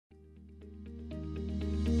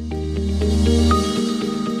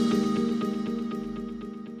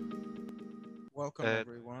Welcome Evet,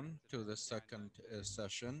 everyone to the second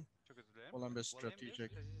session. çok özür dilerim. Vlambeer Vlambeer Strategic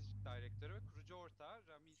Strategic Director ve kurucu ortağı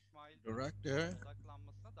Rami Ismail Director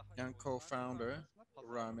odaklanmasına daha iyi and oyunlar co-founder tasarlamasına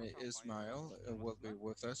pazarlama Rami kampanyası Ismail will be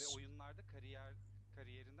oluşturmasına with ve us, oyunlarda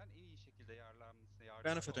kariyerinden en iyi şekilde yararlanmasına yardımcı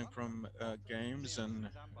benefiting olan from 6 games and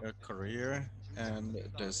yöneticimizden bahsedeceğiz. career Şimdi and sözü davet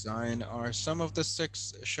etmek design are istiyorum. some of the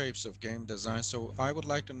 6 shapes of game design. So I would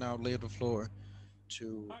like to now leave the floor to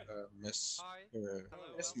Hi. Miss Hi,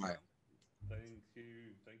 hello, Ismail. welcome.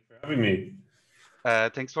 Thank you for having me.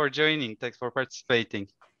 Thanks for joining, thanks for participating.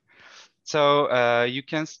 So you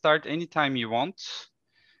can start anytime you want.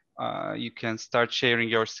 You can start sharing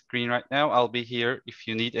your screen right now. I'll be here if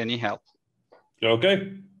you need any help.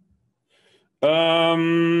 Okay.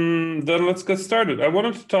 Then let's get started. I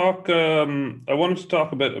wanted to talk. I wanted to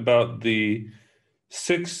talk a bit about the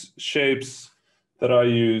 6 shapes that I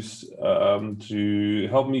use to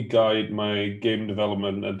help me guide my game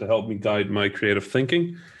development and to help me guide my creative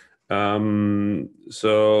thinking.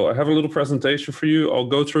 So I have a little presentation for you.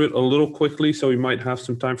 I'll go through it a little quickly, so we might have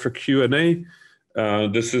some time for Q&A.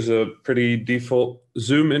 This is a pretty default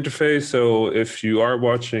Zoom interface, so if you are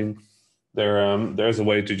watching, there's a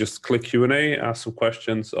way to just click Q&A, ask some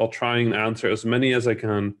questions. I'll try and answer as many as I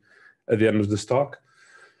can at the end of this talk.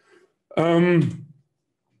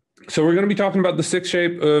 So we're going to be talking about the 6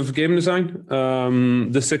 shape of game design,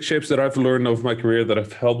 the 6 shapes that I've learned over my career that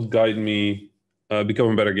have helped guide me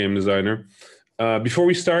become a better game designer. Before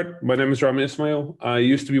we start, my name is Rami Ismail. I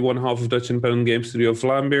used to be one half of Dutch independent game studio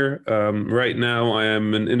Vlambeer. Right now, I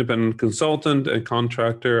am an independent consultant and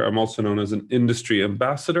contractor. I'm also known as an industry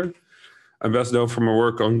ambassador. I'm best known for my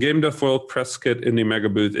work on Game Dev World, Press Kit, Indie Mega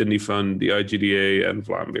Booth, Indie Fun, the IGDA, and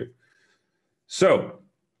Vlambeer. So,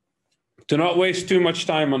 to not waste too much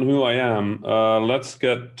time on who I am, let's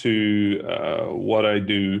get to what I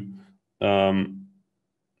do.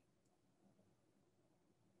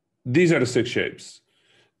 These are the 6 shapes.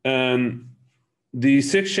 And the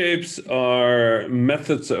 6 shapes are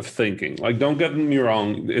methods of thinking. Like, don't get me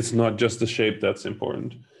wrong, it's not just the shape that's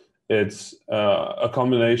important. It's a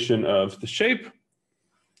combination of the shape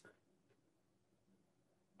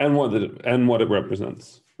and what it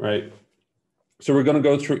represents, right? So we're going to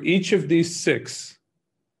go through each of these 6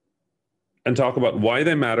 and talk about why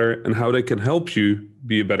they matter and how they can help you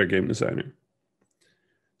be a better game designer.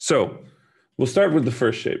 So we'll start with the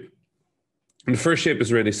first shape. And the first shape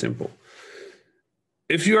is really simple.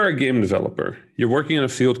 If you are a game developer, you're working in a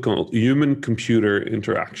field called human-computer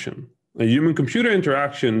interaction. A human-computer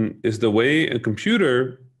interaction is the way a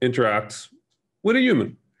computer interacts with a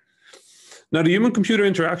human. Now, the human-computer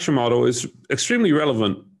interaction model is extremely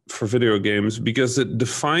relevant for video games because it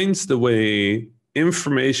defines the way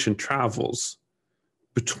information travels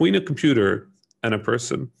between a computer and a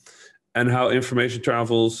person, and how information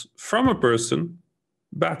travels from a person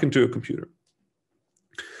back into a computer.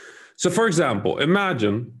 So for example,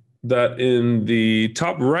 imagine that in the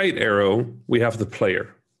top right arrow, we have the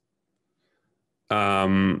player.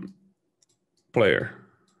 Player.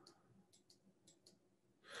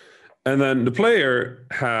 And then the player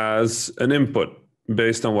has an input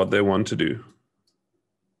based on what they want to do.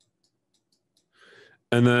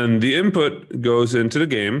 And then the input goes into the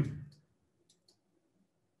game.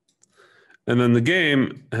 And then the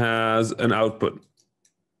game has an output.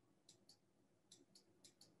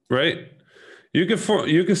 Right? You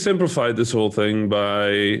can simplify this whole thing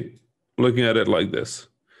by looking at it like this.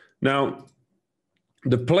 Now,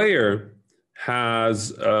 the player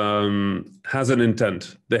has an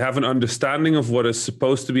intent. They have an understanding of what is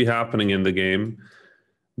supposed to be happening in the game.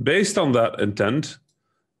 Based on that intent,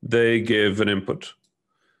 they give an input.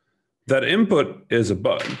 That input is a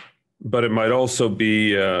button, but it might also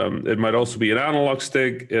be an analog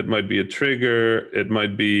stick. It might be a trigger. It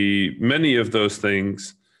might be many of those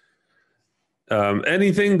things.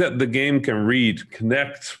 Anything that the game can read,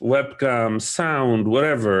 connect, webcam, sound,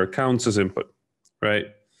 whatever, counts as input, right?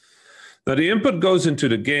 Now the input goes into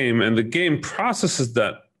the game and the game processes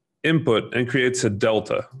that input and creates a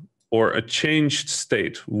delta or a changed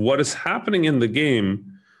state. What is happening in the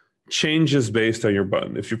game changes based on your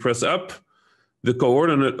button. If you press up, the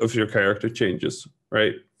coordinate of your character changes,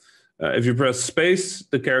 right? If you press space,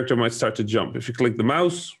 the character might start to jump. If you click the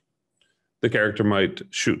mouse, the character might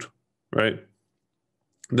shoot, right?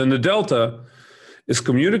 Then the delta is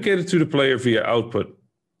communicated to the player via output.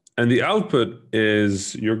 And the output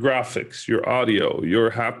is your graphics, your audio,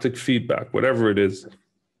 your haptic feedback, whatever it is.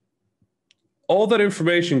 All that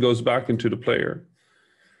information goes back into the player.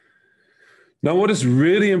 Now, what is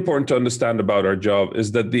really important to understand about our job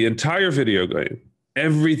is that the entire video game,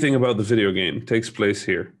 everything about the video game takes place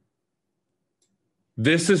here.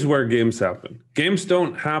 This is where games happen. Games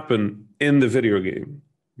don't happen in the video game.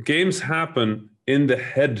 Games happen in the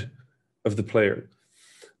head of the player.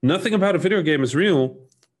 Nothing about a video game is real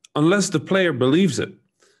unless the player believes it.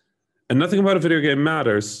 And nothing about a video game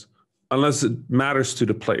matters unless it matters to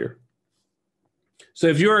the player. So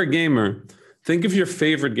if you're a gamer, think of your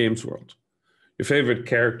favorite games world, your favorite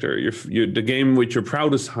character, the game with your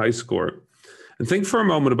proudest high score, and think for a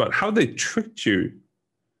moment about how they tricked you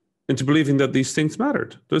into believing that these things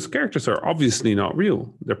mattered. Those characters are obviously not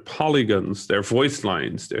real. They're polygons, they're voice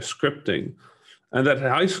lines, they're scripting. And that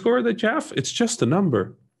high score that you have, it's just a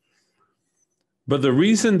number. But the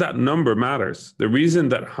reason that number matters, the reason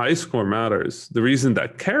that high score matters, the reason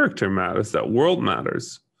that character matters, that world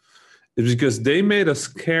matters, is because they made us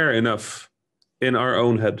care enough in our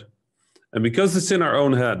own head. And because it's in our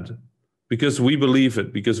own head, because we believe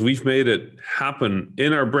it, because we've made it happen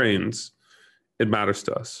in our brains, it matters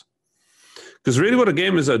to us. Because really what a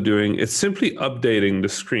game is doing, it's simply updating the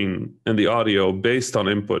screen and the audio based on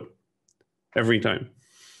input every time.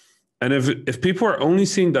 And if people are only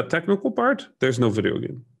seeing that technical part, there's no video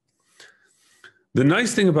game. The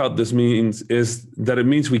nice thing about this is that it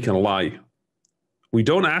means we can lie. We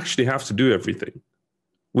don't actually have to do everything.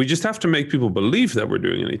 We just have to make people believe that we're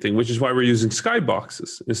doing anything, which is why we're using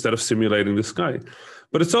skyboxes instead of simulating the sky.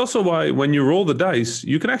 But it's also why when you roll the dice,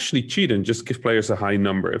 you can actually cheat and just give players a high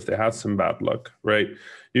number if they had some bad luck, right?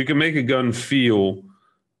 You can make a gun feel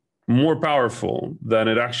more powerful than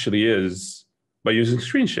it actually is by using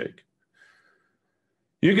screen shake.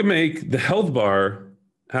 You can make the health bar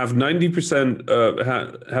have 90%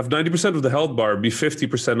 of the health bar be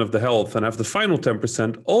 50% of the health, and have the final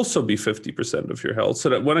 10% also be 50% of your health, so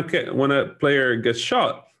that when a player gets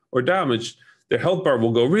shot or damaged, their health bar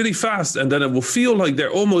will go really fast, and then it will feel like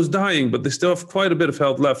they're almost dying, but they still have quite a bit of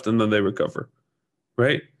health left, and then they recover,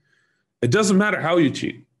 right? It doesn't matter how you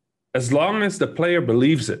cheat. As long as the player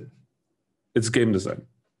believes it, it's game design.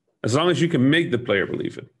 As long as you can make the player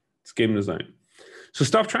believe it, it's game design. So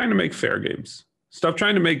stop trying to make fair games. Stop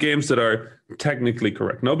trying to make games that are technically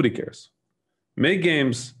correct. Nobody cares. Make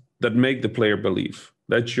games that make the player believe.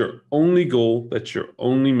 That's your only goal. That's your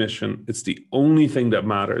only mission. It's the only thing that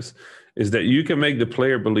matters, is that you can make the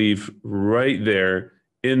player believe right there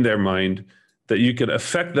in their mind, that you can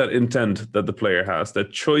affect that intent that the player has,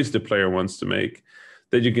 that choice the player wants to make,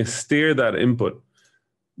 that you can steer that input.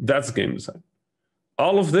 That's game design.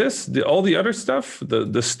 All of this, all the other stuff,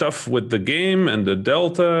 the stuff with the game and the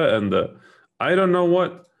delta and the I don't know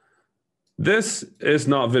what, this is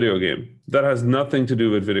not video game. That has nothing to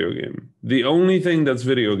do with video game. The only thing that's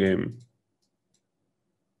video game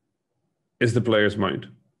is the player's mind.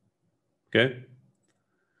 Okay?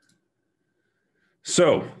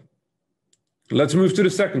 So, let's move to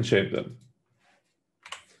the second shape then.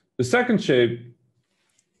 The second shape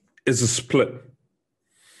is a split.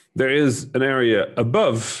 There is an area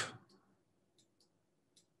above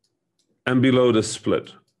and below the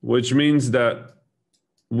split, which means that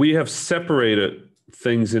we have separated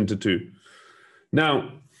things into two.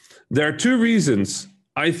 Now, there are two reasons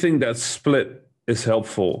I think that split is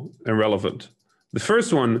helpful and relevant. The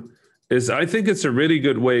first one is I think it's a really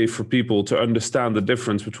good way for people to understand the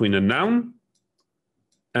difference between a noun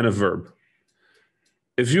and a verb.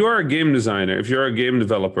 If you are a game designer, if you're a game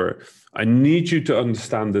developer, I need you to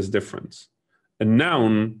understand this difference. A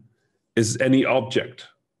noun is any object,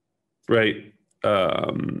 right?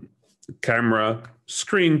 Camera,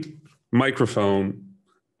 screen, microphone,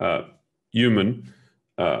 human,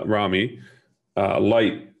 Rami,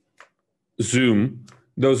 light, Zoom,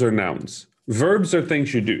 those are nouns. Verbs are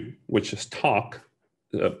things you do, which is talk,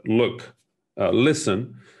 look,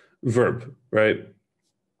 listen, verb, right?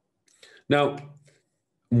 Now,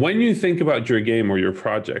 when you think about your game or your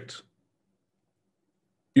project,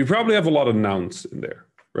 you probably have a lot of nouns in there,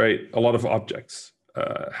 right? A lot of objects,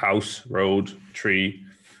 house, road, tree,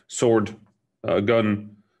 sword,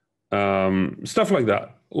 gun, stuff like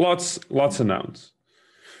that. Lots of nouns.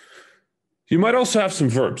 You might also have some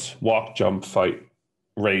verbs, walk, jump, fight,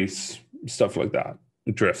 race, stuff like that,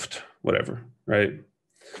 drift, whatever, right?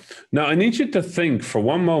 Now, I need you to think for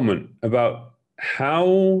one moment about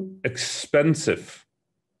how expensive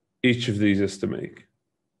each of these is to make.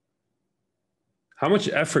 How much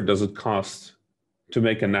effort does it cost to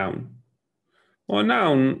make a noun? Well, a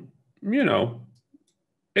noun,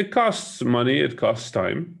 it costs money, it costs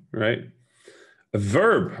time, right? A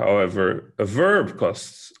verb, however,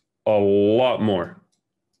 costs a lot more.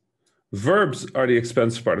 Verbs are the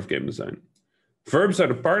expensive part of game design. Verbs are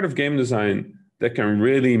the part of game design that can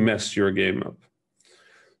really mess your game up.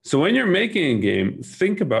 So when you're making a game,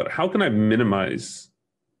 think about how can I minimize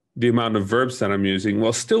the amount of verbs that I'm using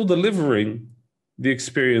while still delivering the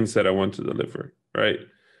experience that I want to deliver, right?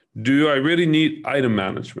 Do I really need item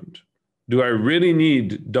management? Do I really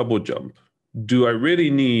need double jump? Do I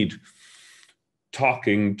really need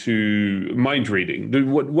talking to mind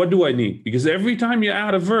reading? What do I need? Because every time you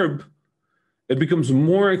add a verb, it becomes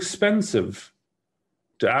more expensive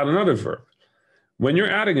to add another verb. When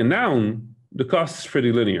you're adding a noun, the cost is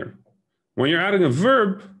pretty linear. When you're adding a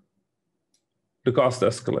verb, the cost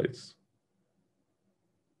escalates.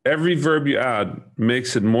 Every verb you add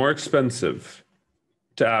makes it more expensive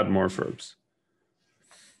to add more verbs.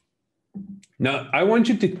 Now, I want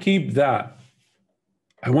you to keep that.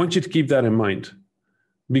 I want you to keep that in mind,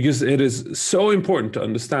 because it is so important to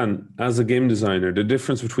understand as a game designer the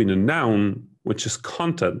difference between a noun, which is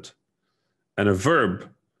content, and a verb,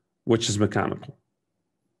 which is mechanical.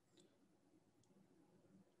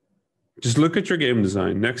 Just look at your game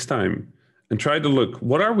design next time and try to look,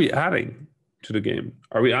 what are we adding to the game?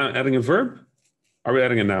 Are we adding a verb? Are we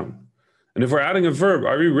adding a noun? And if we're adding a verb,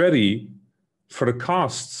 are we ready for the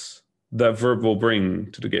costs that verb will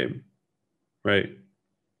bring to the game, right?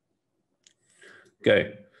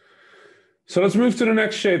 Okay, so let's move to the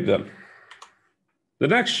next shape then. The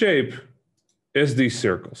next shape is these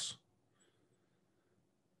circles.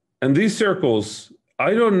 And these circles,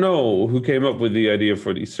 I don't know who came up with the idea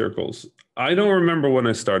for these circles. I don't remember when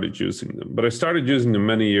I started using them, but I started using them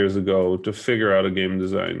many years ago to figure out a game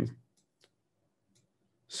design.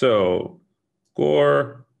 So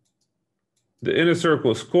core, the inner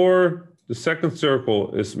circle is core, the second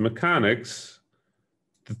circle is mechanics,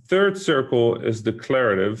 the third circle is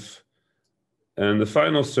declarative, and the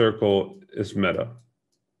final circle is meta.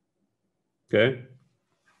 Okay?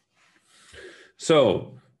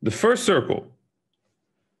 So the first circle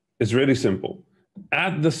is really simple.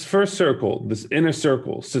 At this first circle, this inner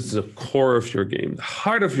circle, sits the core of your game, the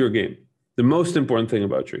heart of your game, the most important thing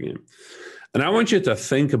about your game. And I want you to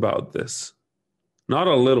think about this, not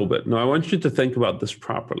a little bit. No, I want you to think about this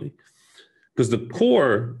properly, because the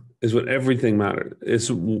core is what everything matters.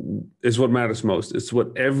 Is what matters most. It's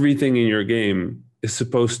what everything in your game is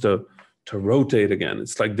supposed to rotate again.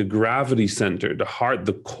 It's like the gravity center, the heart,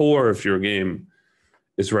 the core of your game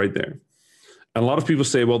is right there. And a lot of people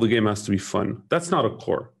say, well, the game has to be fun. That's not a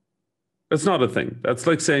core. That's not a thing. That's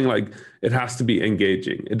like saying like it has to be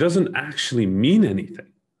engaging. It doesn't actually mean anything.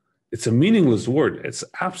 It's a meaningless word. It's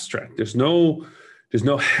abstract. There's no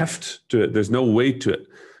heft to it. There's no weight to it.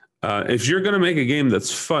 If you're going to make a game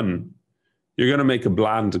that's fun, you're going to make a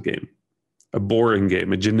bland game, a boring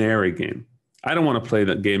game, a generic game. I don't want to play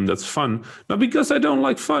that game that's fun, not because I don't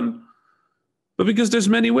like fun, but because there's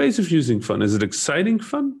many ways of using fun. Is it exciting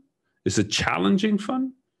fun? Is it challenging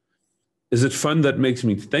fun? Is it fun that makes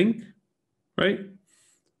me think, right?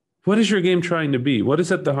 What is your game trying to be? What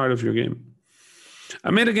is at the heart of your game?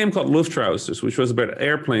 I made a game called Luftrausers, which was about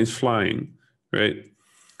airplanes flying, right? It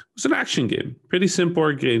was an action game, pretty simple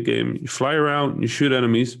arcade game. You fly around, you shoot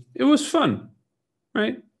enemies. It was fun,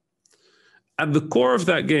 right? At the core of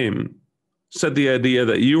that game sat the idea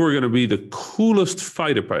that you were going to be the coolest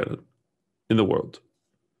fighter pilot in the world.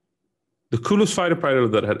 The coolest fighter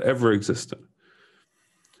pilot that had ever existed.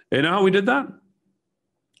 And you know how we did that?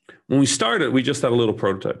 When we started, we just had a little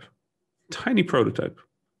prototype, tiny prototype,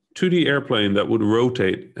 2D airplane that would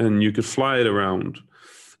rotate and you could fly it around.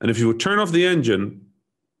 And if you would turn off the engine,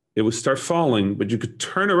 it would start falling, but you could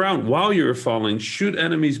turn around while you were falling, shoot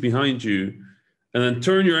enemies behind you, and then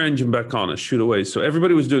turn your engine back on and shoot away. So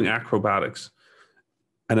everybody was doing acrobatics,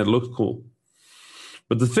 and it looked cool.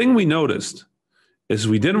 But the thing we noticed is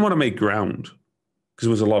we didn't want to make ground because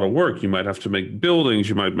it was a lot of work. You might have to make buildings,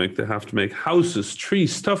 you might have to make houses,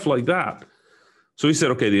 trees, stuff like that. So we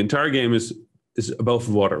said, okay, the entire game is above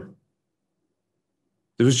water.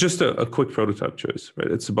 It was just a quick prototype choice,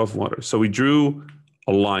 right? It's above water. So we drew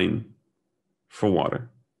a line for water.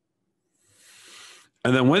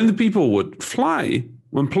 And then when the people would fly,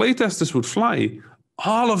 when playtesters would fly,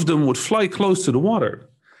 all of them would fly close to the water.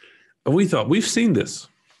 And we thought, we've seen this.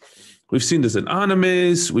 We've seen this in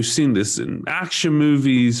animes. We've seen this in action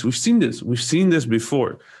movies. We've seen this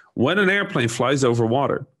before. When an airplane flies over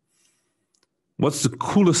water, what's the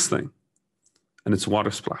coolest thing? And it's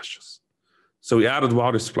water splashes. So we added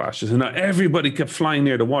water splashes, and now everybody kept flying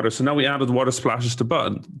near the water. So now we added water splashes to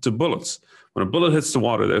bullets. When a bullet hits the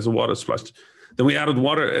water, there's a water splash. Then we added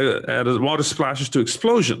water splashes to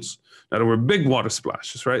explosions. Now there were big water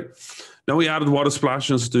splashes, right? Now we added water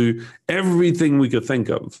splashes to everything we could think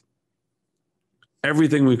of.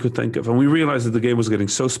 Everything we could think of. And we realized that the game was getting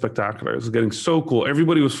so spectacular. It was getting so cool.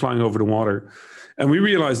 Everybody was flying over the water. And we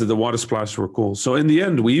realized that the water splashes were cool. So in the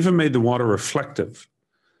end, we even made the water reflective.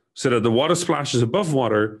 so that the water splashes above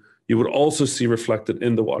water, you would also see reflected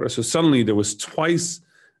in the water. So suddenly there was twice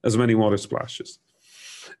as many water splashes.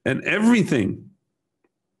 And everything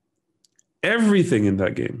in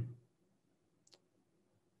that game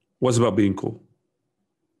was about being cool.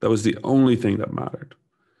 That was the only thing that mattered.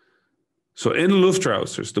 So in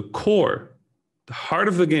Luftrausers, the core, the heart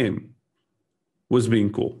of the game was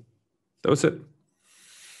being cool. That was it.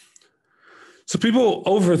 So people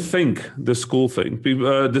overthink this cool thing,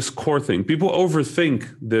 this core thing. People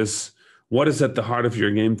overthink this, what is at the heart of your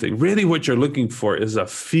game thing. Really what you're looking for is a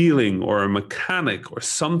feeling or a mechanic or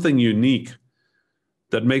something unique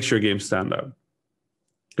that makes your game stand out.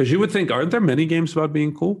 Because you would think, aren't there many games about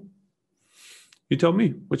being cool? You tell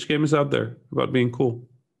me, which game is out there about being cool,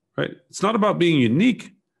 right? It's not about being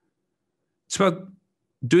unique. It's about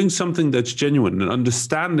doing something that's genuine and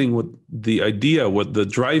understanding what the idea, what the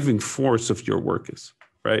driving force of your work is,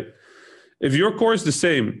 right? If your core is the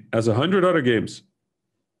same as 100 other games,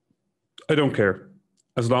 I don't care.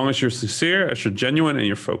 As long as you're sincere, as you're genuine, and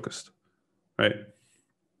you're focused, right?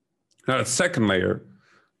 Now, the second layer,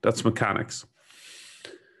 that's mechanics.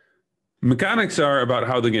 Mechanics are about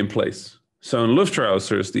how the game plays. So in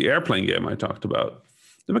Luftrausers, the airplane game I talked about,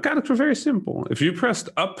 the mechanics were very simple. If you pressed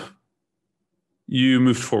up, you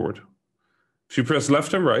moved forward. If you press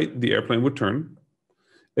left and right, the airplane would turn.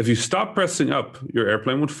 If you stop pressing up, your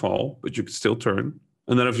airplane would fall, but you could still turn.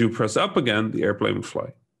 And then if you press up again, the airplane would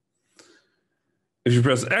fly. If you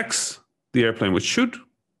press X, the airplane would shoot.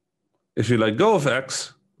 If you let go of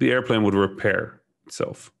X, the airplane would repair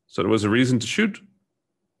itself. So there was a reason to shoot.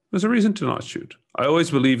 There's a reason to not shoot. I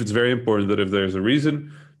always believe it's very important that if there's a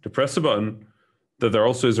reason to press a button, that there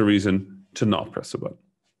also is a reason to not press a button.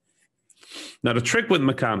 Now, the trick with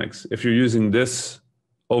mechanics, if you're using this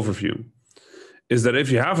overview, is that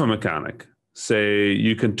if you have a mechanic, say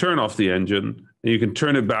you can turn off the engine and you can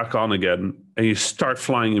turn it back on again and you start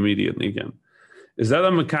flying immediately again, is that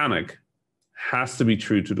a mechanic has to be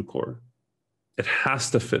true to the core. It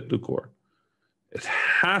has to fit the core. It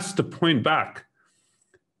has to point back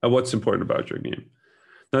at what's important about your game.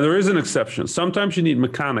 Now, there is an exception. Sometimes you need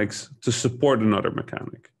mechanics to support another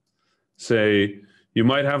mechanic. Say, you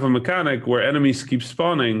might have a mechanic where enemies keep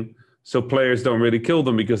spawning, so players don't really kill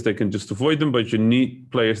them because they can just avoid them, but you need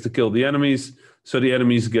players to kill the enemies, so the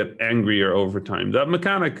enemies get angrier over time. That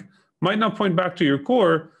mechanic might not point back to your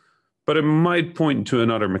core, but it might point to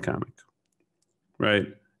another mechanic, right?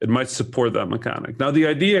 It might support that mechanic. Now, the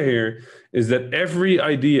idea here is that every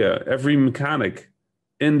idea, every mechanic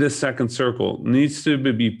in this second circle needs to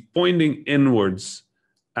be pointing inwards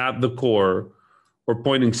at the core or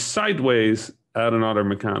pointing sideways at another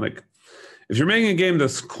mechanic. If you're making a game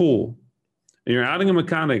that's cool and you're adding a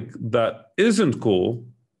mechanic that isn't cool,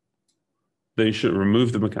 then you should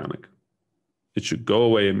remove the mechanic. It should go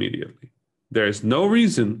away immediately. There is no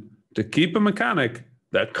reason to keep a mechanic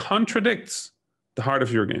that contradicts the heart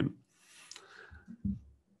of your game.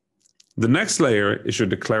 The next layer is your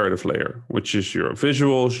declarative layer, which is your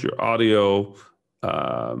visuals, your audio,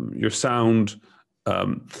 your sound.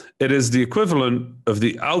 It is the equivalent of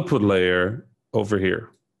the output layer over here,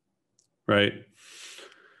 right?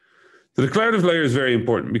 The declarative layer is very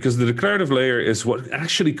important because the declarative layer is what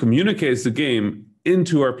actually communicates the game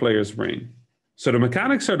into our player's brain. So the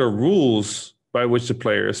mechanics are the rules by which the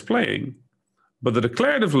player is playing, but the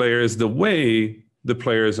declarative layer is the way the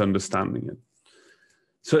player is understanding it.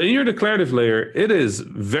 So in your declarative layer, it is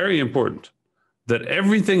very important that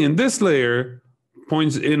everything in this layer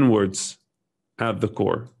points inwards at the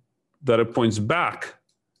core, that it points back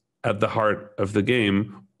at the heart of the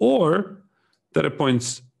game, or that it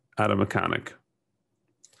points at a mechanic.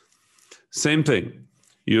 Same thing.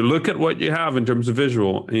 You look at what you have in terms of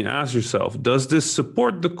visual and you ask yourself, does this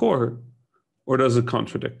support the core or does it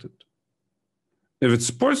contradict it? If it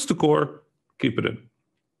supports the core, keep it in.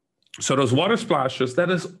 So those water splashes, that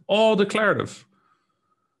is all declarative.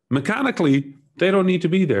 Mechanically, they don't need to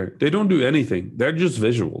be there. They don't do anything. They're just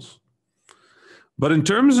visuals. But in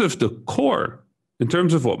terms of the core, in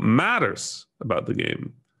terms of what matters about the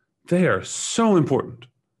game, they are so important.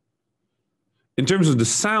 In terms of the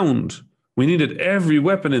sound, we needed every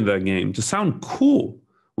weapon in that game to sound cool.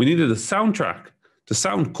 We needed a soundtrack to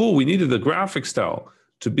sound cool. We needed the graphic style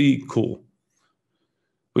to be cool.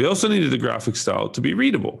 We also needed the graphic style to be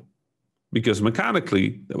readable, because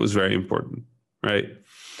mechanically, that was very important, right?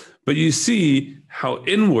 But you see how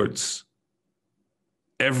inwards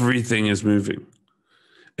everything is moving.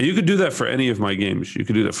 And you could do that for any of my games. You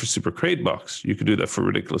could do that for Super Crate Box. You could do that for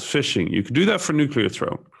Ridiculous Fishing. You could do that for Nuclear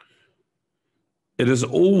Throne. It is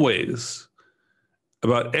always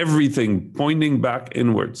about everything pointing back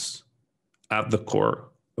inwards at the core,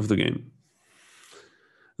 of the game.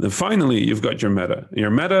 Then finally, you've got your meta. Your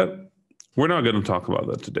meta, we're not going to talk about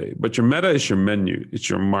that today, but your meta is your menu, it's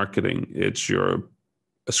your marketing, it's your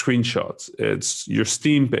screenshots, it's your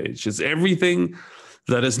Steam page, it's everything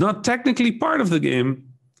that is not technically part of the game,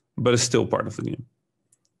 but is still part of the game.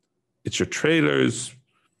 It's your trailers,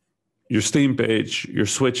 your Steam page, your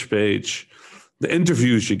Switch page, the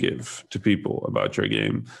interviews you give to people about your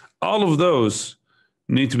game. All of those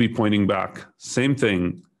need to be pointing back, same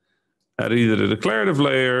thing, at either the declarative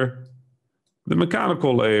layer, the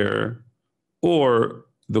mechanical layer, or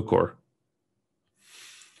the core.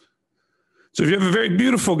 So if you have a very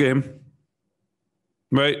beautiful game,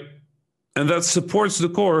 right, and that supports the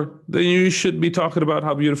core, then you should be talking about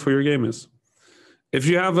how beautiful your game is. If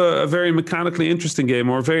you have a very mechanically interesting game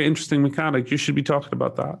or a very interesting mechanic, you should be talking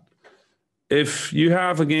about that. If you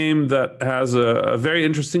have a game that has a very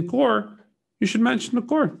interesting core, you should mention the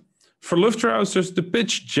core. For Luftrausers, the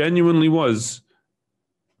pitch genuinely was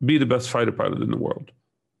be the best fighter pilot in the world.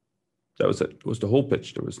 That was it. It was the whole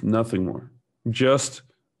pitch. There was nothing more. Just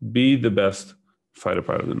be the best fighter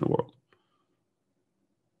pilot in the world.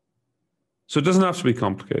 So it doesn't have to be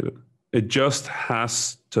complicated. It just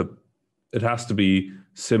has to be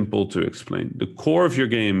simple to explain. The core of your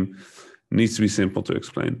game needs to be simple to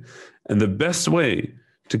explain. And the best way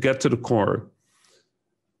to get to the core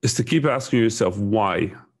is to keep asking yourself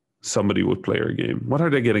why somebody would play your game. What are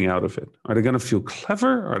they getting out of it? Are they going to feel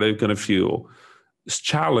clever? Are they going to feel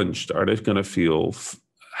challenged? Are they going to feel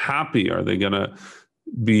happy? Are they going to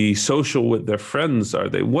be social with their friends?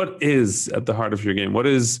 What is at the heart of your game? What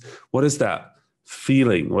is that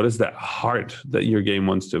feeling? What is that heart that your game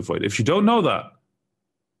wants to avoid? If you don't know that,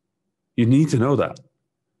 you need to know that.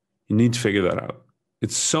 You need to figure that out.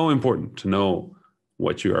 It's so important to know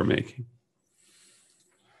what you are making.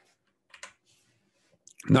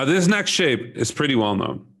 Now, this next shape is pretty well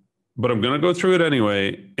known, but I'm going to go through it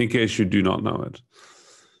anyway in case you do not know it.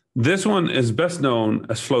 This one is best known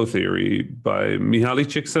as flow theory by Mihaly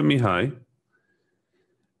Csikszentmihalyi.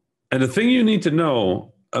 And the thing you need to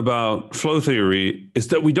know about flow theory is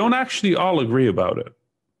that we don't actually all agree about it.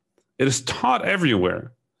 It is taught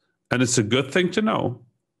everywhere, and it's a good thing to know,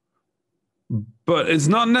 but it's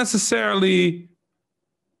not necessarily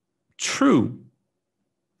true.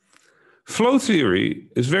 Flow theory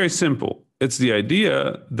is very simple. It's the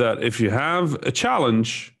idea that if you have a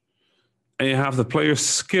challenge and you have the player's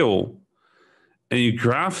skill and you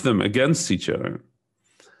graph them against each other,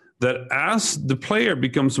 that as the player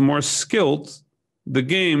becomes more skilled, the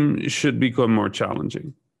game should become more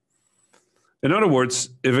challenging. In other words,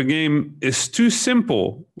 if a game is too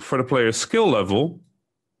simple for the player's skill level,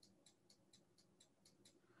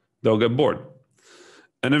 they'll get bored.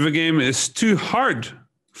 And if a game is too hard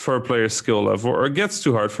for a player's skill level, or gets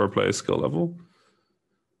too hard for a player's skill level,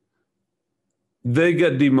 they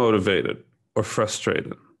get demotivated or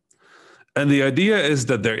frustrated. And the idea is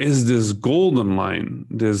that there is this golden line,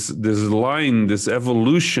 this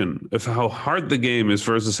evolution of how hard the game is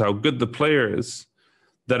versus how good the player is,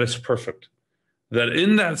 that is perfect. That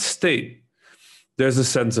in that state, there's a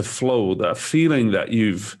sense of flow, that feeling that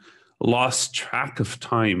you've lost track of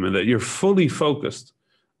time and that you're fully focused on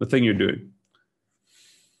the thing you're doing.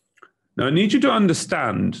 Now, I need you to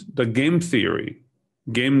understand that game theory,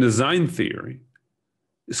 game design theory,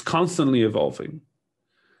 is constantly evolving.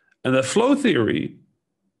 And that flow theory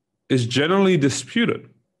is generally disputed.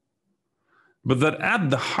 But that at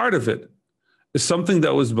the heart of it is something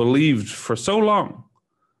that was believed for so long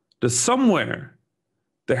that somewhere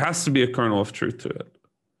there has to be a kernel of truth to it.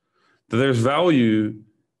 That there's value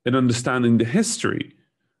in understanding the history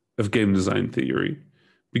of game design theory,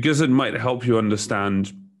 because it might help you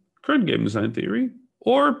understand current game design theory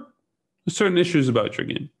or certain issues about your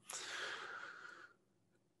game.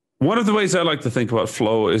 One of the ways I like to think about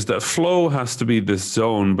flow is that flow has to be this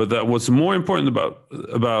zone, but that what's more important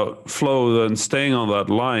about flow than staying on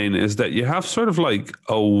that line is that you have sort of like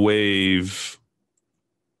a wave.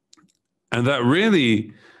 And that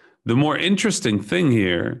really, the more interesting thing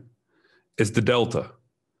here is the delta,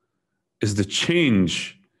 is the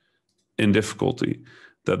change in difficulty.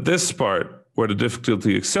 That this part, where the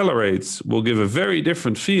difficulty accelerates, will give a very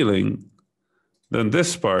different feeling than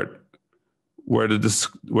this part, where the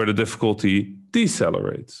difficulty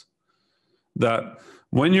decelerates. That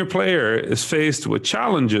when your player is faced with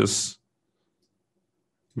challenges,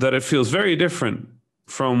 that it feels very different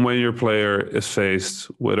from when your player is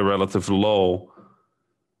faced with a relative lull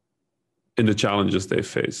in the challenges they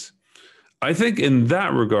face. I think in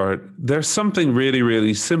that regard, there's something really,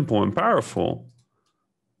 really simple and powerful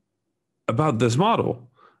about this model.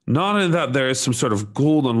 Not in that there is some sort of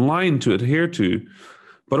golden line to adhere to,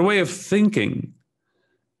 but a way of thinking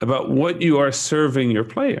about what you are serving your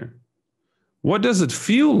player. What does it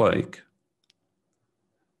feel like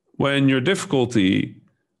when your difficulty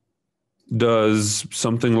does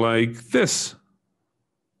something like this?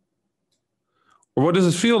 Or what does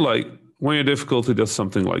it feel like when your difficulty does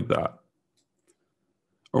something like that?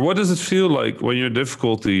 Or what does it feel like when your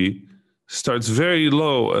difficulty starts very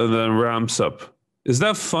low and then ramps up? Is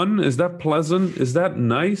that fun? Is that pleasant? Is that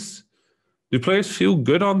nice? Do players feel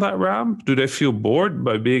good on that ramp? Do they feel bored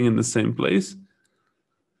by being in the same place?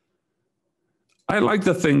 I like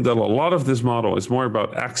to think that a lot of this model is more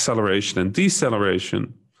about acceleration and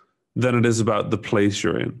deceleration than it is about the place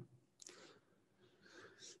you're in.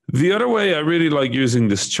 The other way I really like using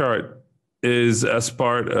this chart is as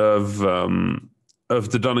part of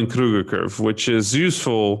the Dunning-Kruger curve, which is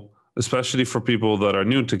useful, especially for people that are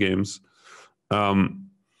new to games, in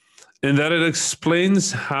that it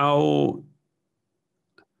explains how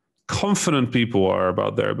confident people are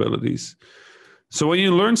about their abilities. So when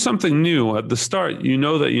you learn something new at the start, you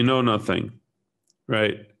know that you know nothing,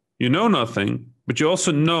 right? You know nothing, but you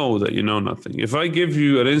also know that you know nothing. If I give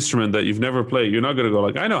you an instrument that you've never played, you're not going to go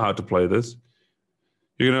like, I know how to play this.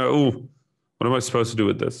 You're going to, oh, what am I supposed to do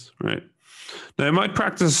with this, right? Now, you might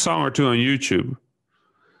practice a song or two on YouTube,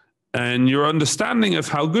 and your understanding of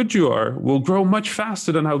how good you are will grow much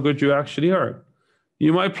faster than how good you actually are.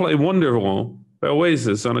 You might play Wonderwall by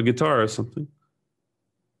Oasis on a guitar or something.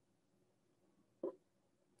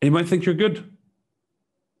 You might think you're good. You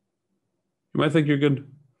might think you're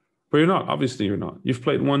good, but you're not. Obviously, you're not. You've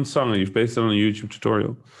played one song and you've based it on a YouTube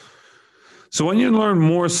tutorial. So when you learn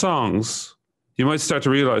more songs, you might start to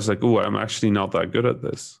realize like, oh, I'm actually not that good at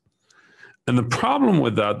this. And the problem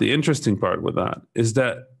with that, the interesting part with that, is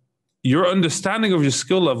that your understanding of your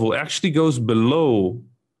skill level actually goes below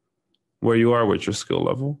where you are with your skill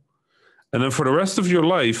level. And then for the rest of your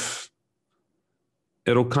life,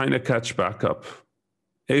 it'll kind of catch back up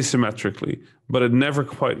asymmetrically, but it never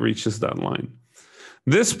quite reaches that line.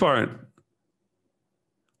 This part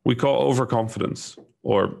we call overconfidence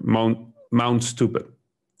or mount stupid.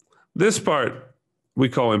 This part we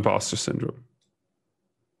call imposter syndrome,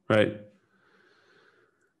 right?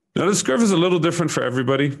 Now this curve is a little different for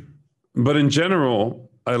everybody, but in general,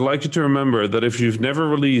 I'd like you to remember that if you've never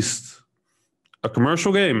released a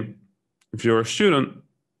commercial game, if you're a student,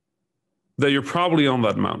 that you're probably on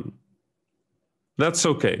that mountain. That's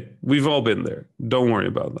okay. We've all been there. Don't worry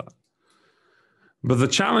about that. But the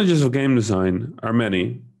challenges of game design are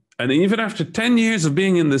many. And even after 10 years of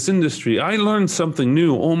being in this industry, I learn something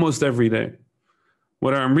new almost every day.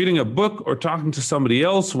 Whether I'm reading a book or talking to somebody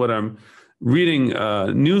else, whether I'm reading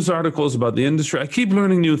news articles about the industry, I keep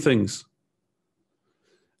learning new things.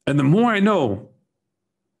 And the more I know,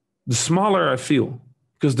 the smaller I feel,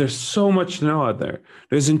 because there's so much to know out there.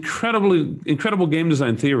 There's incredible game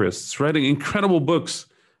design theorists writing incredible books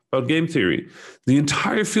about game theory. The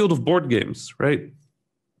entire field of board games, right?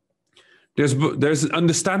 There's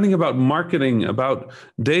understanding about marketing, about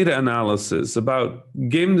data analysis, about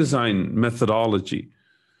game design methodology.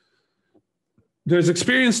 There's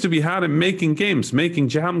experience to be had in making games, making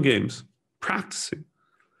jam games, practicing,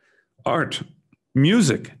 art,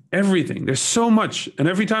 music, everything. There's so much. And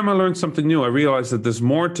every time I learn something new, I realize that there's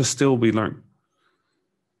more to still be learned.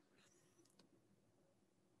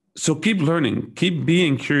 So keep learning, keep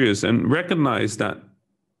being curious, and recognize that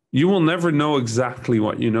you will never know exactly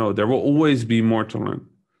what you know. There will always be more to learn.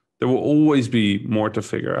 There will always be more to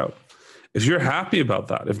figure out. If you're happy about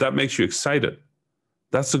that, if that makes you excited,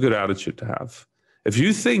 that's a good attitude to have. If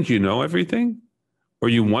you think you know everything, or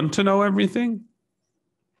you want to know everything,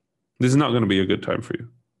 this is not going to be a good time for you.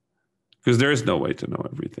 Because there is no way to know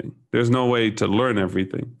everything. There's no way to learn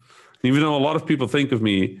everything. Even though a lot of people think of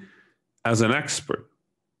me as an expert,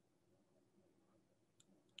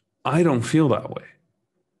 I don't feel that way.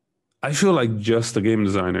 I feel like just a game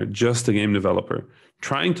designer, just a game developer,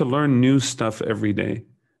 trying to learn new stuff every day.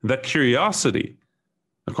 That curiosity,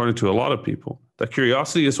 according to a lot of people, that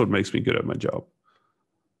curiosity is what makes me good at my job.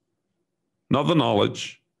 Not the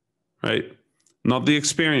knowledge, right? Not the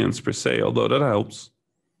experience per se, although that helps,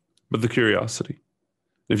 but the curiosity.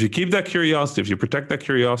 If you keep that curiosity, if you protect that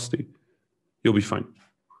curiosity, you'll be fine.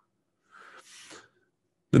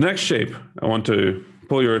 The next shape I want to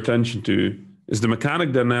pull your attention to is the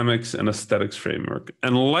mechanic dynamics and aesthetics framework.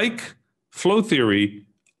 And like flow theory,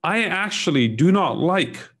 I actually do not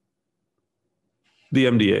like the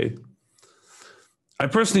MDA. I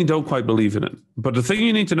personally don't quite believe in it. But the thing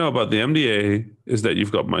you need to know about the MDA is that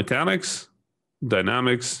you've got mechanics,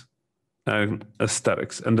 dynamics, and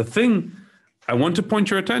aesthetics. And the thing I want to point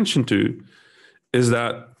your attention to is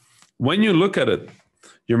that when you look at it,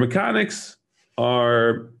 Your mechanics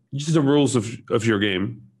are just the rules of your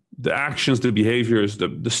game, the actions, the behaviors,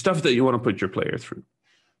 the stuff that you want to put your player through,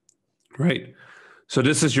 right? So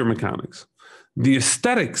this is your mechanics. The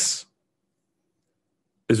aesthetics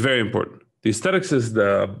is very important. The aesthetics is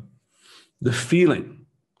the feeling,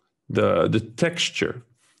 the texture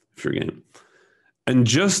of your game. And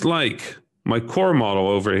just like my core model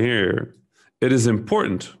over here, it is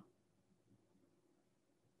important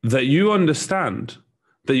that you understand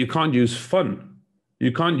that you can't use fun.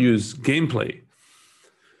 You can't use gameplay.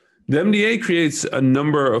 The MDA creates a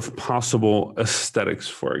number of possible aesthetics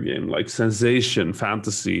for a game, like sensation,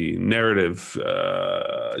 fantasy, narrative,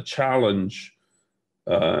 challenge,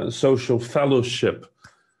 social fellowship,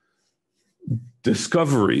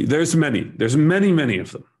 discovery. There's many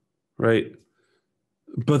of them, right?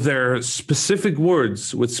 But they're specific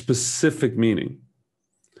words with specific meaning.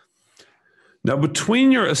 Now,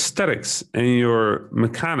 between your aesthetics and your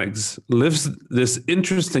mechanics lives this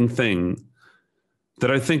interesting thing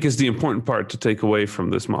that I think is the important part to take away from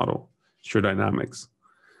this model. It's your dynamics.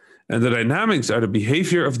 And the dynamics are the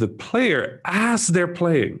behavior of the player as they're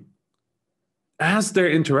playing, as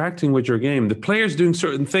they're interacting with your game. The player's doing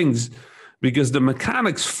certain things because the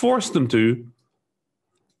mechanics force them to,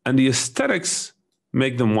 and the aesthetics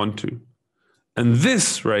make them want to. And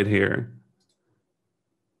this right here,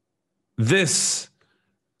 this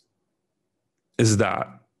is that.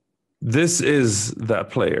 This is that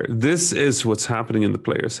player. This is what's happening in the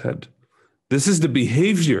player's head. This is the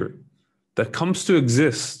behavior that comes to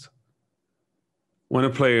exist when a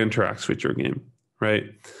player interacts with your game, right?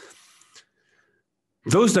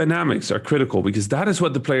 Those dynamics are critical because that is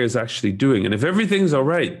what the player is actually doing. And if everything's all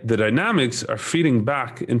right, the dynamics are feeding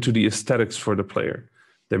back into the aesthetics for the player.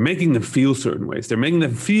 They're making them feel certain ways. They're making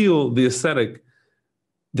them feel the aesthetic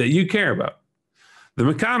that you care about. The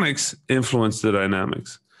mechanics influence the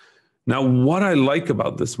dynamics. Now, what I like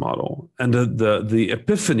about this model and the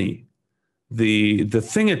epiphany, the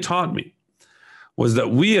thing it taught me was that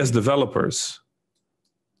we as developers,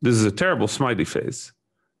 this is a terrible smiley face,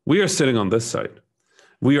 we are sitting on this side.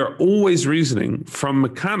 We are always reasoning from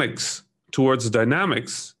mechanics towards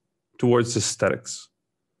dynamics towards aesthetics.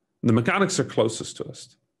 The mechanics are closest to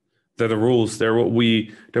us. They're the rules. They're what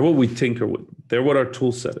we tinker with. They're what our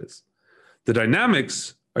tool set is. The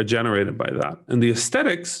dynamics are generated by that. And the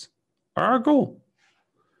aesthetics are our goal.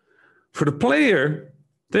 For the player,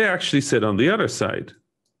 they actually sit on the other side.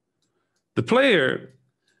 The player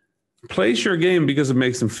plays your game because it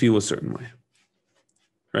makes them feel a certain way,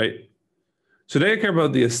 right? So they care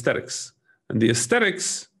about the aesthetics. And the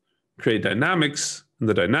aesthetics create dynamics, and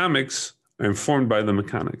the dynamics are informed by the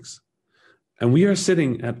mechanics. And we are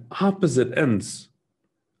sitting at opposite ends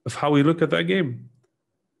of how we look at that game.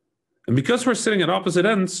 And because we're sitting at opposite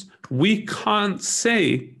ends, we can't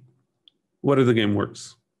say whether the game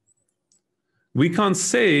works. We can't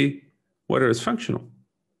say whether it's functional.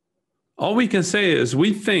 All we can say is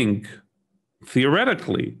we think,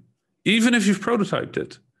 theoretically, even if you've prototyped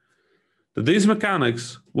it, that these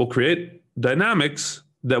mechanics will create dynamics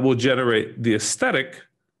that will generate the aesthetic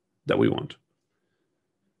that we want.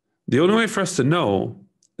 The only way for us to know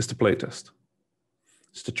is to play test.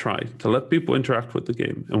 Is to try, to let people interact with the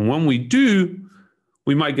game. And when we do,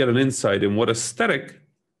 we might get an insight in what aesthetic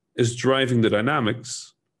is driving the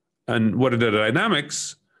dynamics and whether the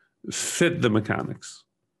dynamics fit the mechanics.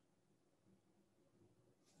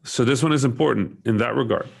 So this one is important in that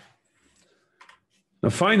regard. Now,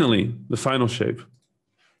 finally, the final shape.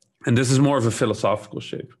 And this is more of a philosophical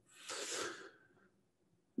shape.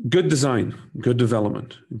 Good design, good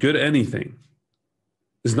development, good anything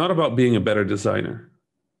is not about being a better designer.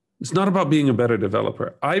 It's not about being a better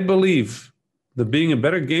developer. I believe that being a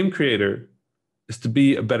better game creator is to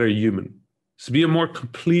be a better human. It's to be a more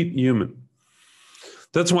complete human.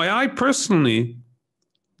 That's why I personally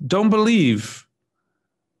don't believe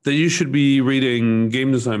that you should be reading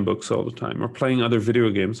game design books all the time or playing other video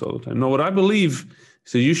games all the time. No, what I believe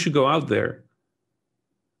is that you should go out there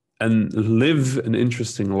and live an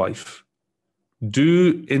interesting life.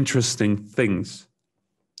 Do interesting things.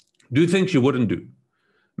 Do things you wouldn't do.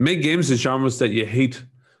 Make games in genres that you hate.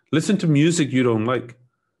 Listen to music you don't like.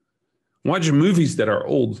 Watch movies that are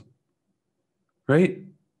old. Right?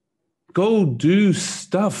 Go do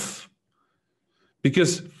stuff.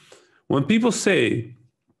 Because when people say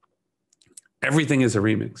everything is a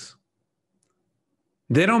remix,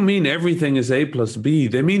 they don't mean everything is A plus B.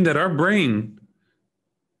 They mean that our brain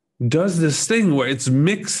does this thing where it's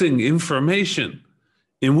mixing information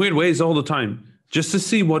in weird ways all the time just to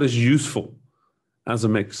see what is useful as a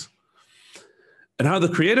mix. And how the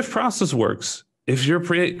creative process works if your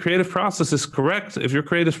creative process is correct, if your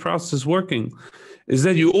creative process is working, is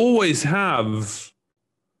that you always have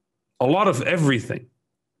a lot of everything.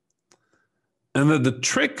 And that the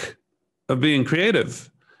trick of being creative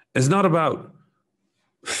is not about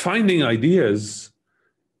finding ideas,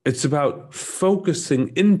 it's about focusing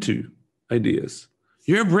into ideas.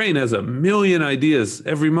 Your brain has a million ideas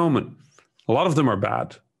every moment. A lot of them are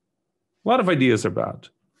bad. A lot of ideas are bad.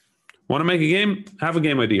 Want to make a game? Have a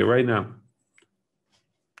game idea right now.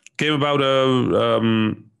 Game about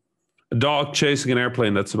a dog chasing an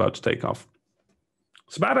airplane that's about to take off.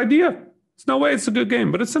 It's a bad idea. There's no way it's a good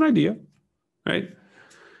game, but it's an idea, right?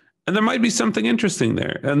 And there might be something interesting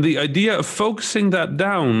there. And the idea of focusing that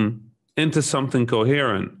down into something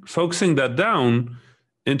coherent, focusing that down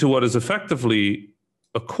into what is effectively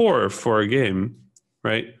a core for a game,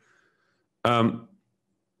 right?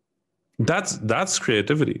 That's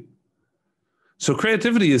creativity. So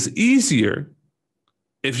creativity is easier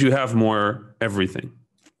if you have more everything.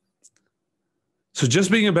 So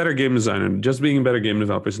just being a better game designer, just being a better game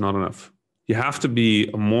developer is not enough. You have to be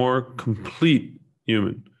a more complete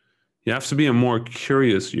human. You have to be a more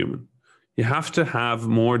curious human. You have to have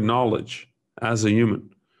more knowledge as a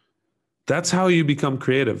human. That's how you become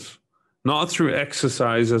creative. Not through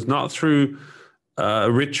exercises, not through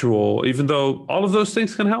ritual, even though all of those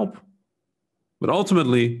things can help. But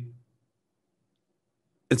ultimately,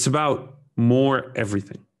 it's about more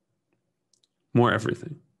everything. More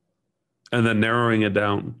everything. And then narrowing it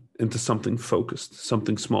down into something focused,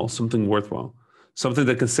 something small, something worthwhile, something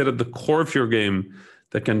that can sit at the core of your game,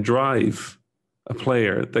 that can drive a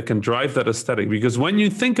player, that can drive that aesthetic. Because when you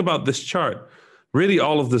think about this chart, really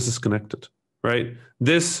all of this is connected, right?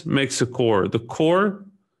 This makes a core. The core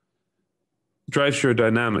drives your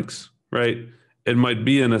dynamics, right? It might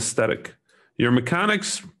be an aesthetic. Your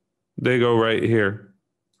mechanics, they go right here,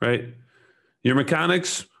 right? Your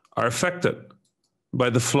mechanics are affected by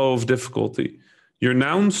the flow of difficulty. Your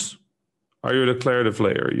nouns are your declarative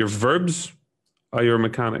layer. Your verbs are your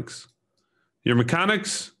mechanics. Your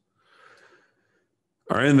mechanics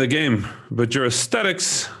are in the game, but your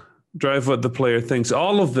aesthetics drive what the player thinks.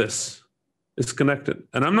 All of this is connected.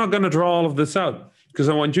 And I'm not going to draw all of this out because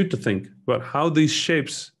I want you to think about how these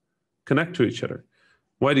shapes connect to each other,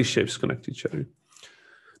 why these shapes connect to each other.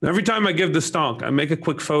 Now, every time I give this talk, I make a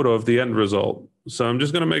quick photo of the end result. So I'm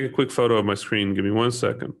just going to make a quick photo of my screen. Give me 1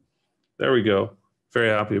 second. There we go. Very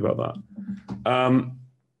happy about that.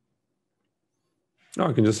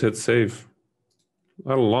 I can just hit save.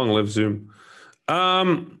 How long live Zoom.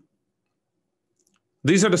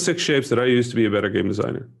 These are the 6 shapes that I use to be a better game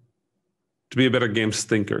designer, to be a better games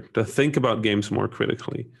thinker, to think about games more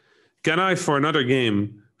critically. Can I, for another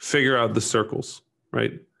game, figure out the circles,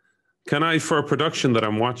 right? Can I, for a production that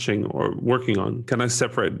I'm watching or working on, can I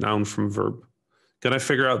separate noun from verb? Can I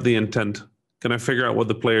figure out the intent? Can I figure out what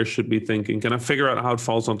the player should be thinking? Can I figure out how it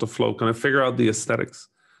falls onto flow? Can I figure out the aesthetics?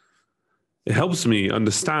 It helps me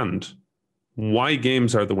understand why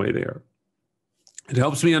games are the way they are. It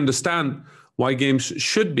helps me understand why games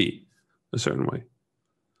should be a certain way.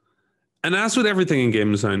 And as with everything in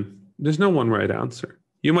game design, there's no one right answer.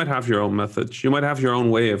 You might have your own methods. You might have your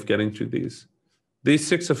own way of getting to these. These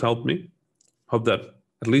 6 have helped me. Hope that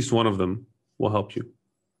at least one of them will help you.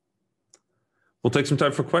 We'll take some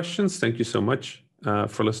time for questions. Thank you so much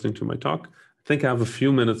for listening to my talk. I think I have a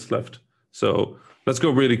few minutes left. So let's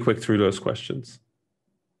go really quick through those questions.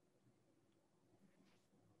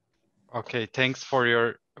 Okay, thanks for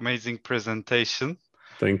your amazing presentation.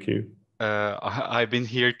 Thank you. I've been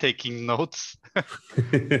here taking notes.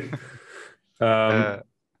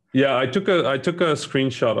 Yeah, I took a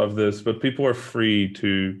screenshot of this, but people are free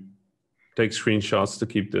to take screenshots to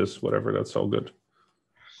keep this, whatever. That's all good.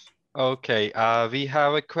 Okay, we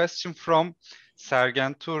have a question from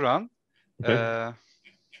Sergen Turan. Okay.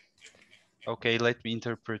 Okay, let me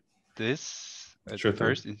interpret this Sure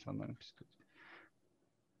first.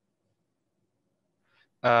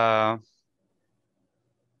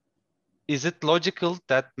 Is it logical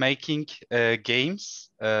that making games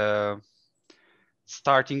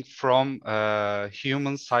starting from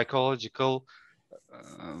human psychological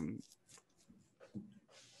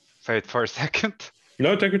wait for a second.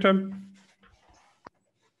 No, take your time.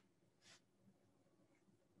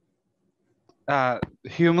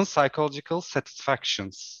 Human psychological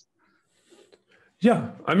satisfactions.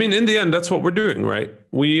 Yeah, I mean, in the end, that's what we're doing, right?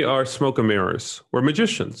 We are smoke and mirrors. We're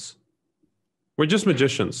magicians. We're just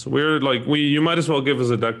magicians. We're like, you might as well give us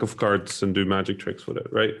a deck of cards and do magic tricks with it,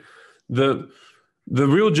 right? The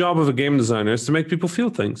real job of a game designer is to make people feel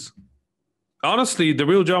things. Honestly, the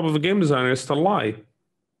real job of a game designer is to lie.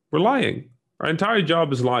 We're lying. Our entire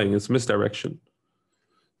job is lying. It's misdirection.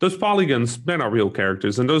 Those polygons, they're not real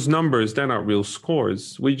characters, and those numbers, they're not real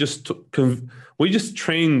scores. We trained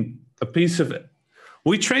a piece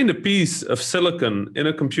of silicon in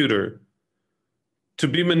a computer to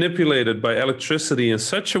be manipulated by electricity in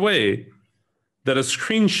such a way that a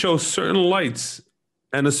screen shows certain lights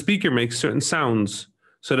and a speaker makes certain sounds,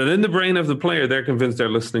 so that in the brain of the player, they're convinced they're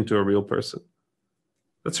listening to a real person.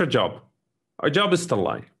 That's our job. Our job is to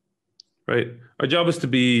lie, right? Our job is to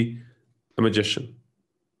be a magician.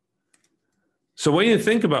 So when you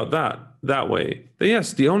think about that way, then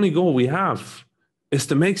yes, the only goal we have is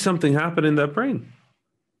to make something happen in that brain,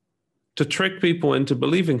 to trick people into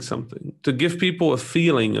believing something, to give people a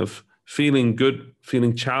feeling of feeling good,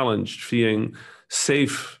 feeling challenged, feeling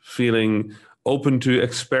safe, feeling open to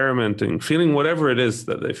experimenting, feeling whatever it is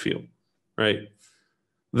that they feel, right?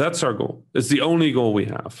 That's our goal. It's the only goal we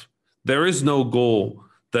have. There is no goal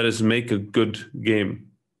that is make a good game.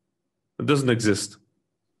 It doesn't exist.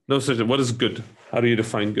 No such. What is good? How do you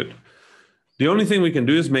define good? The only thing we can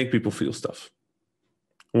do is make people feel stuff.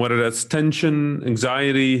 Whether that's tension,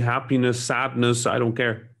 anxiety, happiness, sadness, I don't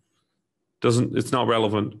care. It's not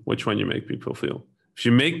relevant which one you make people feel. If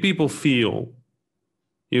you make people feel,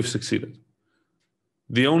 you've succeeded.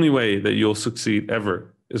 The only way that you'll succeed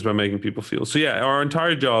ever is by making people feel. So yeah, our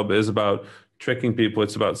entire job is about tricking people.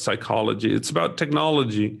 It's about psychology. It's about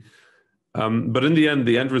technology. But in the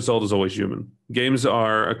end result is always human. Games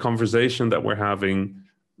are a conversation that we're having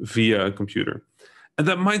via a computer. And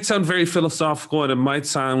that might sound very philosophical and it might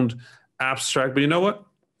sound abstract, but you know what?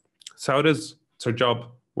 It's how it is. It's our job.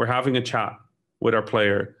 We're having a chat with our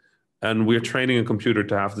player and we're training a computer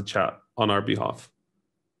to have the chat on our behalf.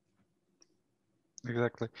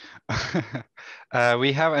 Exactly.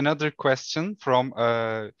 We have another question from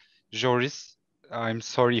Joris. I'm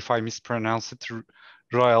sorry if I mispronounce it.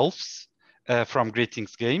 Royals from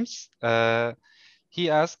Greetings Games. He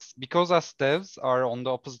asks, because us devs are on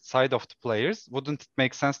the opposite side of the players, wouldn't it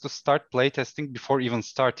make sense to start playtesting before even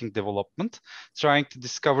starting development, trying to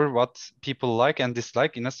discover what people like and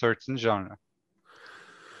dislike in a certain genre?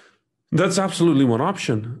 That's absolutely one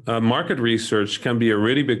option. Market research can be a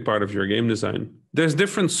really big part of your game design. There's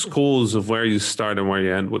different schools of where you start and where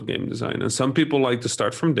you end with game design. And some people like to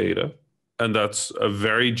start from data, and that's a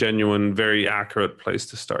very genuine, very accurate place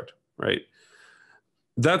to start, right?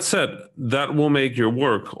 That said, that will make your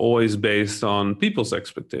work always based on people's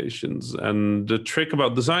expectations. And the trick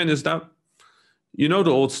about design is that, you know,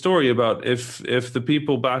 the old story about if the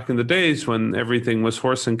people back in the days when everything was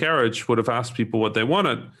horse and carriage would have asked people what they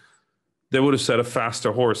wanted, they would have said a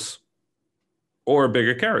faster horse or a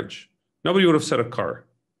bigger carriage. Nobody would have said a car,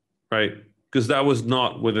 right? Because that was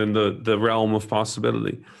not within the realm of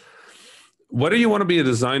possibility. Whether you want to be a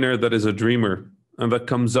designer that is a dreamer and that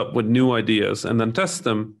comes up with new ideas and then tests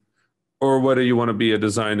them, or whether you want to be a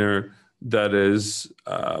designer that is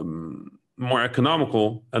more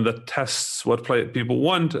economical and that tests what people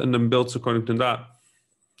want and then builds according to that,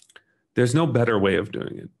 there's no better way of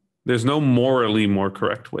doing it. There's no morally more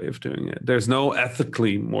correct way of doing it. There's no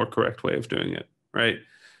ethically more correct way of doing it, right?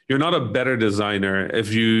 You're not a better designer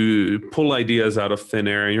if you pull ideas out of thin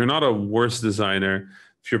air. You're not a worse designer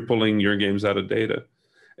if you're pulling your games out of data.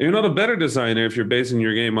 And you're not a better designer if you're basing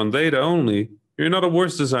your game on data only. You're not a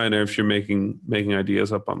worse designer if you're making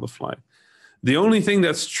ideas up on the fly. The only thing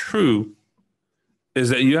that's true is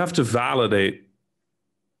that you have to validate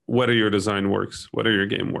whether your design works, whether your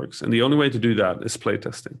game works. And the only way to do that is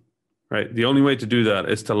playtesting, right? The only way to do that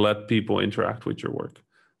is to let people interact with your work.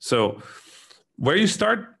 So where you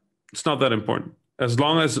start, it's not that important. As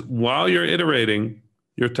long as while you're iterating,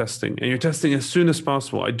 you're testing, and you're testing as soon as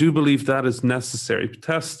possible. I do believe that is necessary.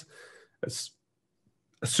 Test as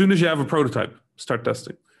soon as you have a prototype, start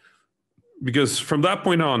testing. Because from that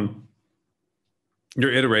point on,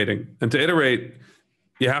 you're iterating. And to iterate,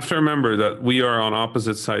 you have to remember that we are on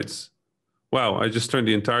opposite sides. Wow, I just turned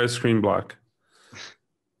the entire screen black.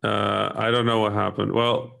 I don't know what happened.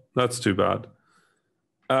 Well, that's too bad.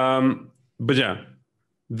 But yeah,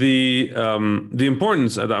 the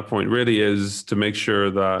importance at that point really is to make sure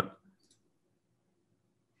that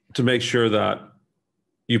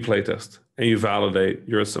you playtest and you validate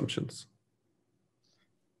your assumptions.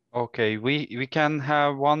 Okay, we can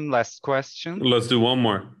have one last question. Let's do one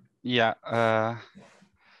more. Yeah,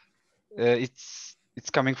 it's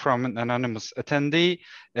coming from an anonymous attendee.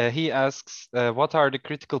 He asks, what are the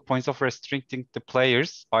critical points of restricting the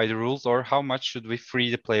players by the rules, or how much should we free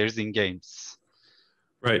the players in games?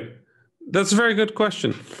 Right. That's a very good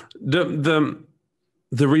question. The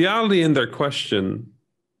reality in their question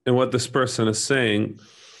and what this person is saying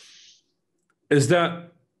is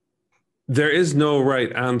that there is no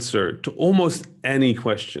right answer to almost any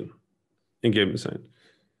question in game design.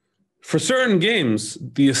 For certain games,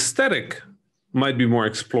 the aesthetic might be more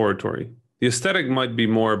exploratory. The aesthetic might be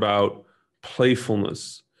more about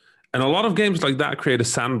playfulness. And a lot of games like that create a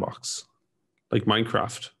sandbox, like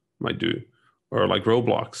Minecraft might do, or like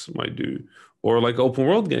Roblox might do, or like open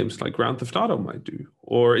world games like Grand Theft Auto might do,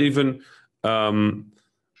 or even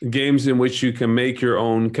games in which you can make your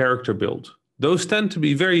own character build. Those tend to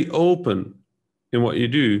be very open in what you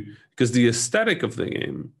do because the aesthetic of the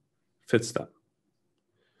game fits that.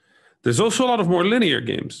 There's also a lot of more linear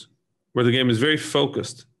games where the game is very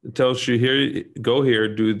focused. It tells you here, go here,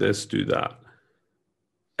 do this, do that.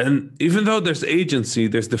 And even though there's agency,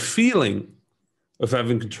 there's the feeling of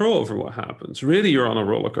having control over what happens. Really, you're on a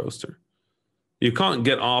roller coaster. You can't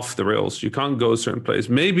get off the rails. You can't go a certain place.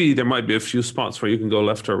 Maybe there might be a few spots where you can go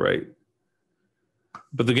left or right.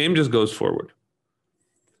 But the game just goes forward.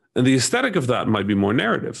 And the aesthetic of that might be more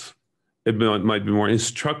narrative. It might be more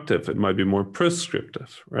instructive. It might be more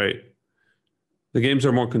prescriptive, right? The games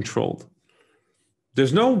are more controlled.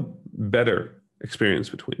 There's no better experience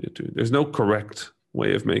between the two. There's no correct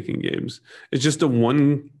way of making games. It's just the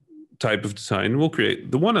one type of design will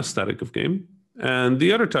create the one aesthetic of game, and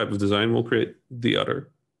the other type of design will create the other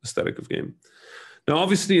aesthetic of game. Now,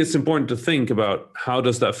 obviously, it's important to think about how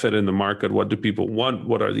does that fit in the market? What do people want?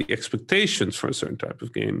 What are the expectations for a certain type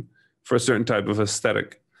of game, for a certain type of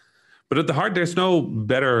aesthetic? But at the heart, there's no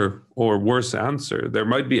better or worse answer. There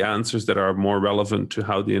might be answers that are more relevant to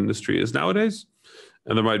how the industry is nowadays,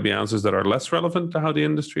 and there might be answers that are less relevant to how the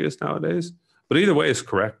industry is nowadays. But either way is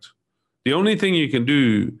correct. The only thing you can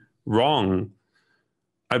do wrong,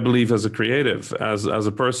 I believe, as a creative, as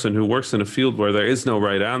a person who works in a field where there is no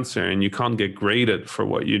right answer and you can't get graded for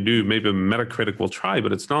what you do, maybe a Metacritic will try,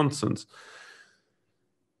 but it's nonsense.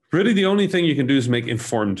 Really, the only thing you can do is make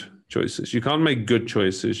informed choices. You can't make good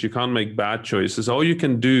choices. You can't make bad choices. All you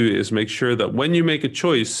can do is make sure that when you make a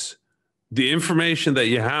choice, the information that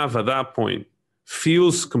you have at that point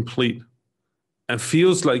feels complete and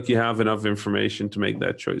feels like you have enough information to make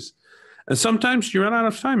that choice. And sometimes you run out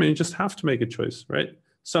of time and you just have to make a choice, right?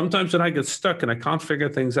 Sometimes when I get stuck and I can't figure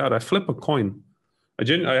things out, I flip a coin. I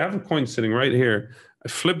have a coin sitting right here. I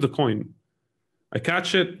flip the coin. I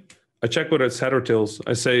catch it. I check whether it's head or tails.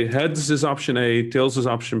 I say heads is option A, tails is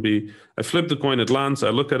option B. I flip the coin, it lands, I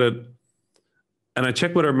look at it, and I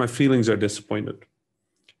check whether my feelings are disappointed.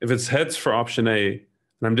 If it's heads for option A and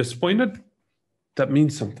I'm disappointed, that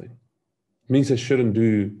means something. It means I shouldn't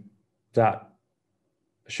do that.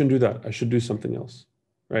 I shouldn't do that. I should do something else,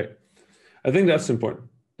 right? I think that's important.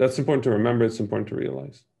 That's important to remember. It's important to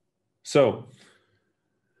realize. So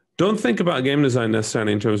don't think about game design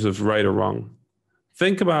necessarily in terms of right or wrong.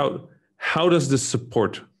 Think about how does this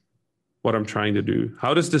support what I'm trying to do?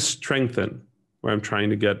 How does this strengthen where I'm trying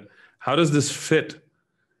to get? How does this fit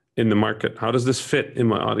in the market? How does this fit in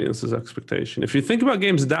my audience's expectation? If you think about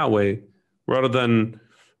games that way, rather than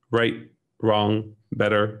right, wrong,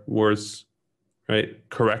 better, worse, right,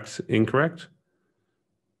 correct, incorrect,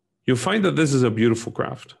 you'll find that this is a beautiful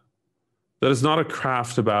craft. That it's not a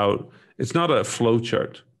craft about, it's not a flow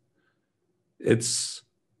chart. It's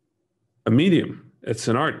a medium. It's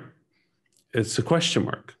an art. It's a question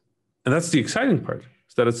mark. And that's the exciting part,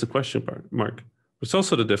 is that it's a question mark. It's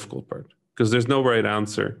also the difficult part, because there's no right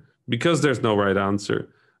answer. Because there's no right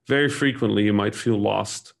answer, very frequently you might feel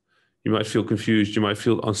lost. You might feel confused. You might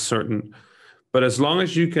feel uncertain. But as long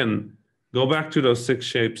as you can go back to those 6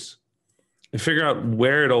 shapes and figure out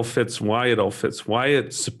where it all fits, why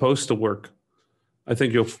it's supposed to work, I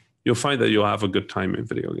think you'll find that you'll have a good time in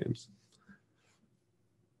video games.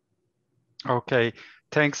 Okay,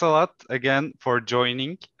 thanks a lot again for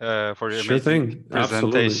joining for your Sure amazing thing.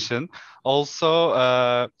 presentation. Absolutely.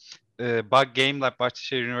 Also, Bug Game Lab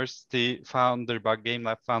Bahçeşehir University founder, Bug Game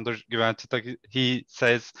Lab founder Güven Çıtak, he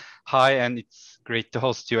says hi, and it's great to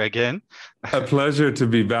host you again. A pleasure to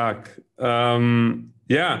be back. One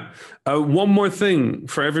more thing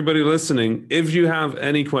for everybody listening. If you have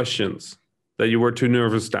any questions that you were too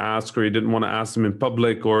nervous to ask, or you didn't want to ask them in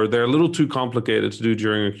public, or they're a little too complicated to do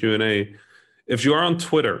during a Q&A, if you are on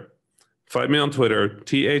Twitter, find me on Twitter,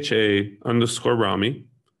 @THA_Rami.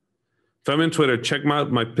 If I'm on Twitter, check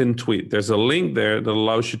out my pinned tweet. There's a link there that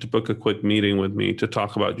allows you to book a quick meeting with me to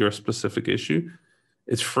talk about your specific issue.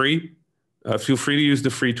 It's free. Feel free to use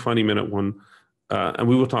the free 20-minute one, and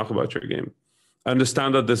we will talk about your game. I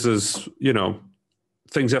understand that this is,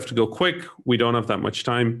 things have to go quick. We don't have that much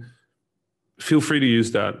time. Feel free to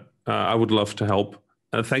use that. I would love to help.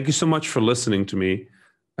 Thank you so much for listening to me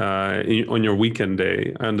on your weekend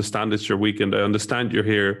day. I understand it's your weekend. I understand you're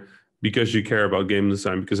here because you care about game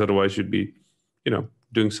design, because otherwise you'd be,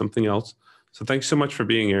 doing something else. So thanks so much for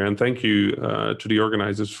being here. And thank you to the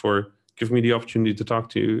organizers for giving me the opportunity to talk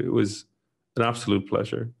to you. It was an absolute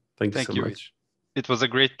pleasure. Thank you so much. It was a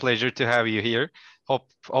great pleasure to have you here.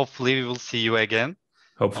 Hopefully we will see you again.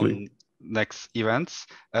 Hopefully. On next events.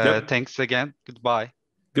 Yep. Thanks again. Goodbye.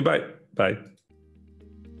 Goodbye. Bye.